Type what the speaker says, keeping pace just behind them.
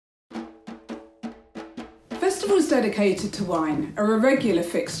Festivals dedicated to wine are a regular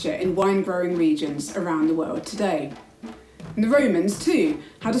fixture in wine-growing regions around the world today. And the Romans, too,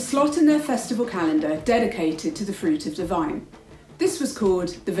 had a slot in their festival calendar dedicated to the fruit of the vine. This was called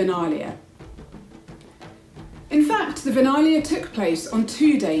the Vinalia. In fact, the Vinalia took place on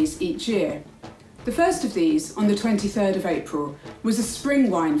 2 days each year. The first of these, on the 23rd of April, was a spring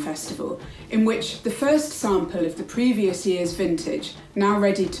wine festival in which the first sample of the previous year's vintage, now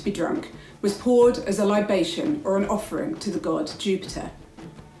ready to be drunk, was poured as a libation or an offering to the god Jupiter.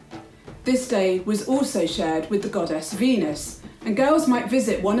 This day was also shared with the goddess Venus, and girls might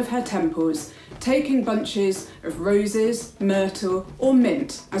visit one of her temples, taking bunches of roses, myrtle or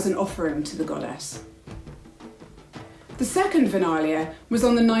mint as an offering to the goddess. The second Vinalia was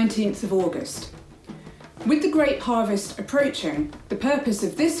on the 19th of August. With the grape harvest approaching, the purpose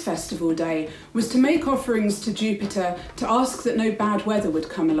of this festival day was to make offerings to Jupiter to ask that no bad weather would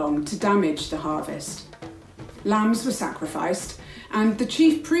come along to damage the harvest. Lambs were sacrificed, and the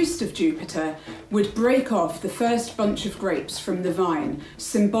chief priest of Jupiter would break off the first bunch of grapes from the vine,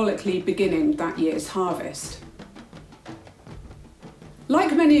 symbolically beginning that year's harvest.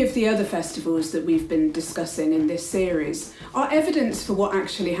 Like many of the other festivals that we've been discussing in this series, our evidence for what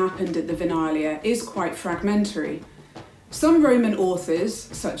actually happened at the Vinalia is quite fragmentary. Some Roman authors,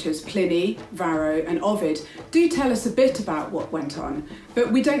 such as Pliny, Varro and Ovid, do tell us a bit about what went on,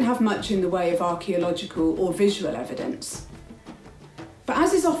 but we don't have much in the way of archaeological or visual evidence. But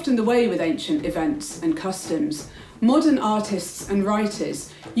as is often the way with ancient events and customs, modern artists and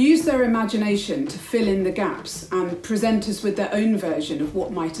writers use their imagination to fill in the gaps and present us with their own version of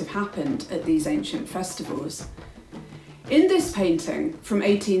what might have happened at these ancient festivals. In this painting from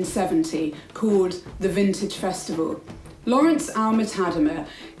 1870, called The Vintage Festival, Lawrence Alma-Tadema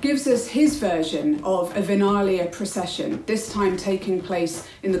gives us his version of a Vinalia procession, this time taking place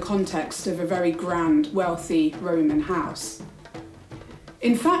in the context of a very grand, wealthy Roman house.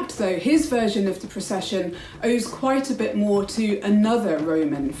 In fact, though, his version of the procession owes quite a bit more to another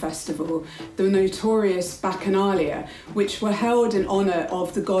Roman festival, the notorious Bacchanalia, which were held in honour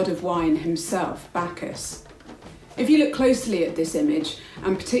of the god of wine himself, Bacchus. If you look closely at this image,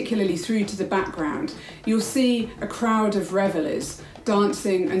 and particularly through to the background, you'll see a crowd of revellers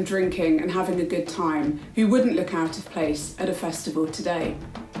dancing and drinking and having a good time, who wouldn't look out of place at a festival today.